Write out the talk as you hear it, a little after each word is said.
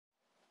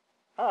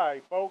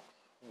Hi folks,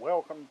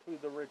 welcome to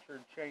the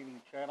Richard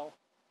Cheney channel.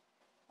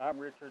 I'm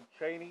Richard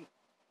Cheney.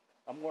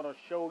 I'm going to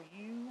show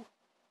you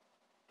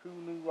two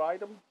new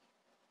items.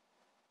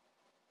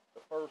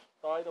 The first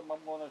item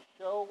I'm going to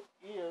show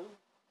is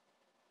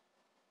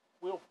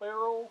Will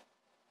Ferrell,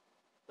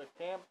 The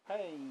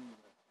Campaign.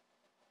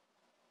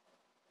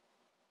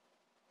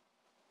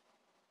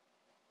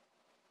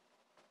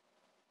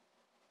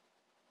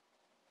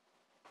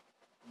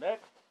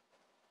 Next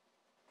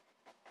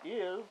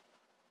is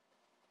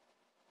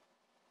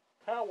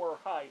Tower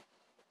Heist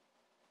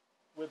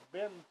with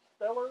Ben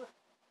Stiller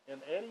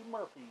and Eddie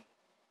Murphy.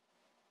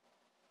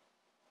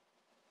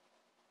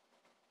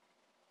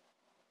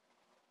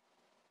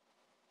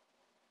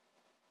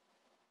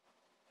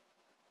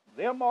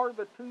 Them are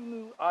the two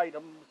new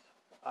items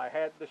I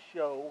had to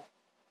show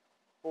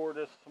for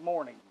this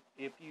morning.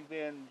 If you've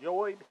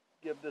enjoyed,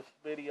 give this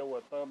video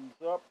a thumbs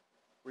up.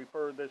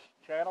 Refer this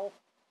channel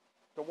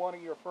to one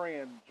of your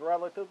friends,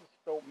 relatives,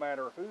 don't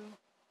matter who,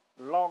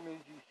 as long as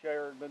you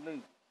share the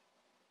news.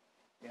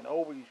 And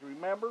always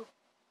remember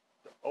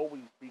to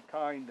always be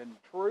kind and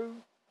true,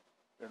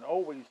 and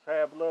always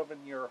have love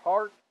in your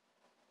heart,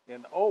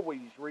 and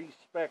always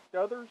respect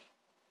others,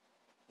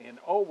 and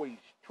always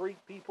treat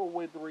people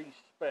with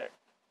respect,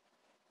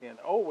 and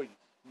always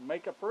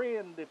make a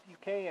friend if you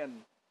can.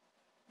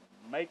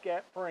 Make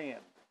that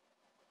friend.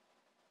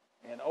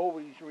 And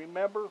always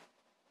remember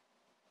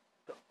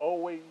to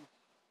always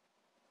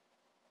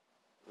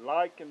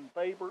like and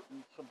favorite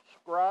and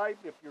subscribe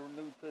if you're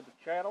new to the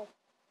channel.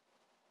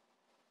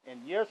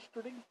 And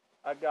yesterday,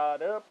 I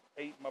got up,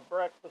 ate my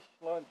breakfast,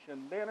 lunch,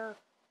 and dinner,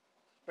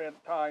 spent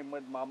time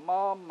with my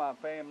mom, my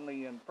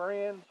family, and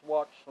friends,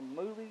 watched some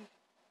movies,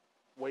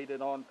 waited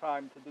on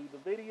time to do the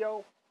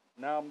video.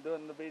 Now I'm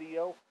doing the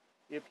video.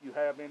 If you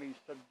have any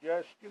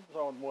suggestions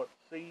on what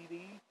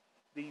CD,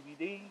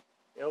 DVD,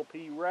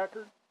 LP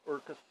record, or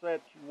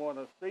cassette you want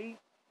to see,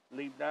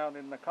 leave down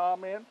in the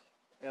comments,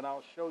 and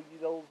I'll show you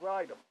those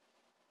items.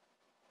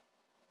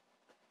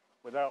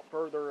 Without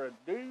further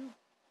ado,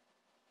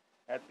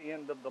 at the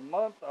end of the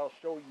month, I'll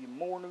show you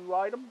more new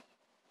items,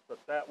 but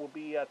that will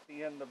be at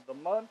the end of the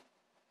month,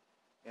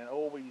 and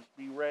always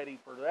be ready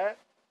for that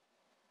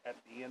at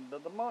the end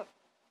of the month.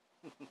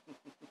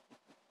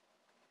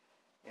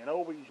 And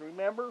always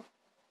remember to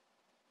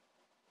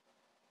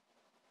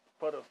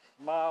put a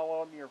smile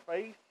on your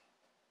face,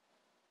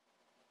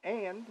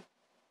 and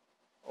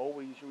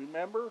always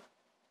remember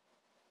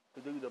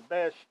to do the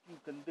best you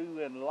can do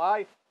in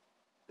life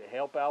to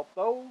help out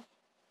those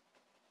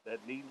that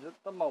needs it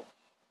the most.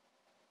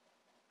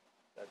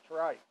 That's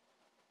right.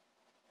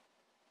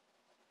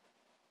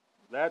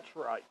 That's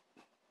right.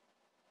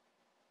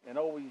 And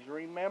always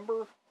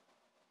remember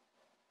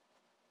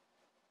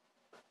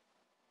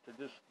to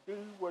just do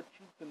what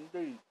you can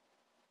do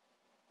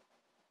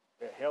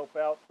to help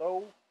out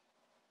those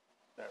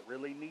that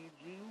really need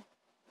you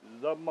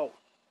the most.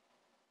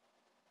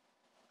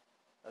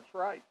 That's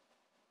right.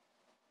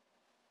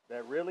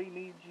 That really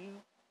needs you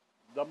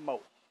the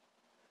most.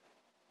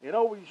 And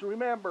always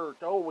remember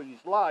to always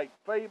like,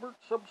 favorite,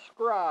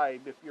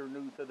 subscribe if you're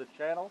new to the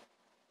channel.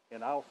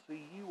 And I'll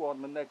see you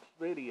on the next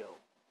video.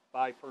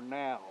 Bye for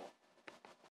now.